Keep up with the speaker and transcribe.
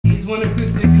one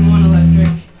acoustic and one electric.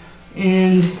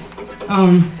 And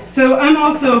so I'm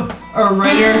also a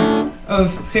writer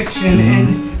of fiction,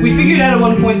 and we figured out at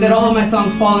one point that all of my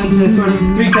songs fall into sort of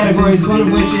three categories, one of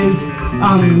which is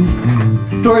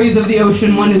stories of the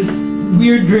ocean, one is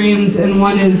weird dreams, and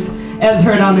one is as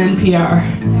heard on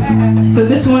NPR. So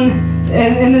this one,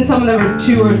 and then some of them are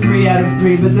 2 or 3 out of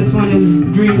 3, but this one is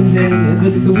dreams and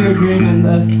the weird dream and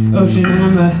the ocean,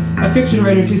 and I'm a fiction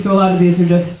writer too, so a lot of these are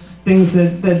just things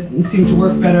that seem to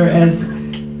work better as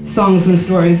songs and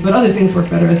stories, but other things work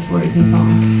better as stories and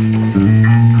songs.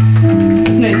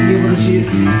 It's nice to be able to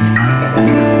choose.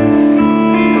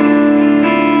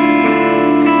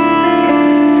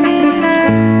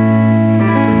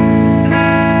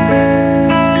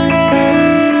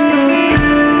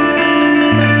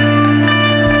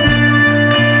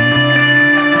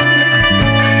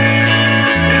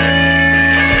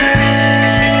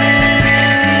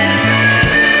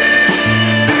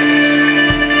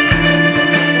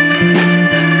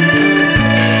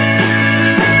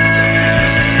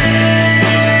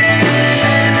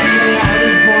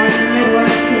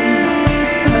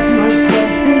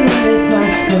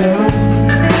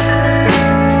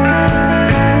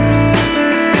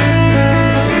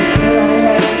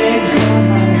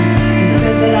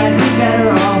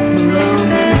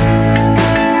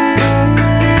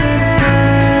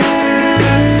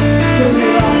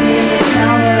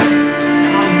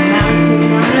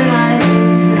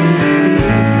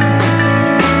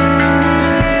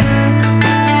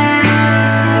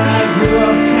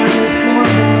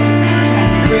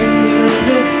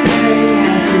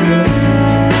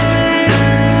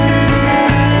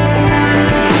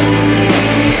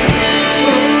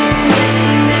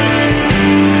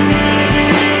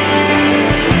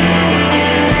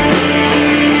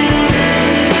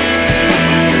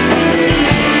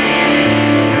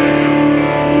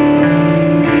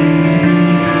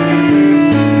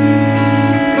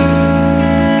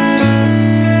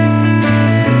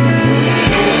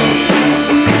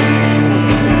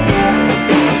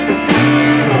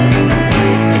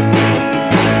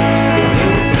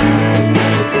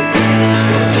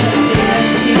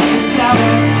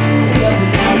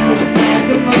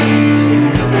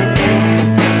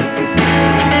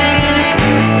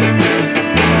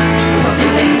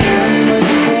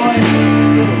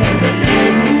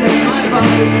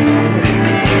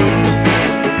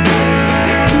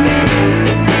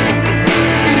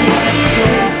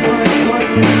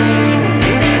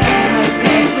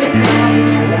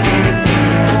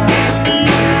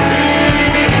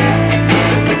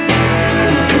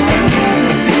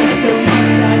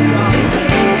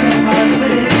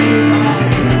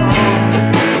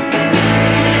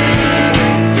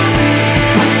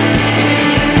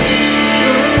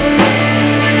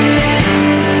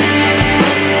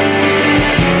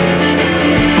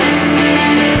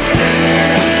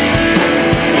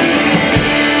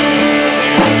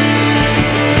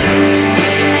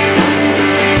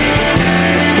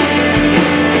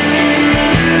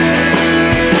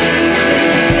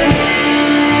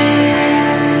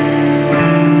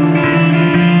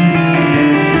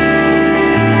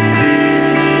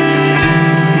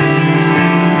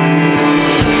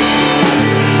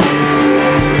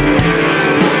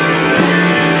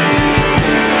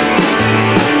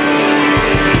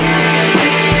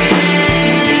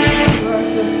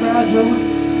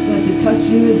 That to touch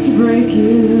you is to break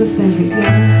you. Think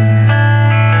again.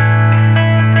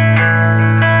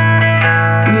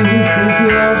 You think you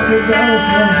are so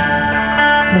delicate.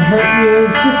 To hurt you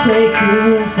is to take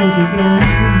you. Think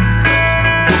again.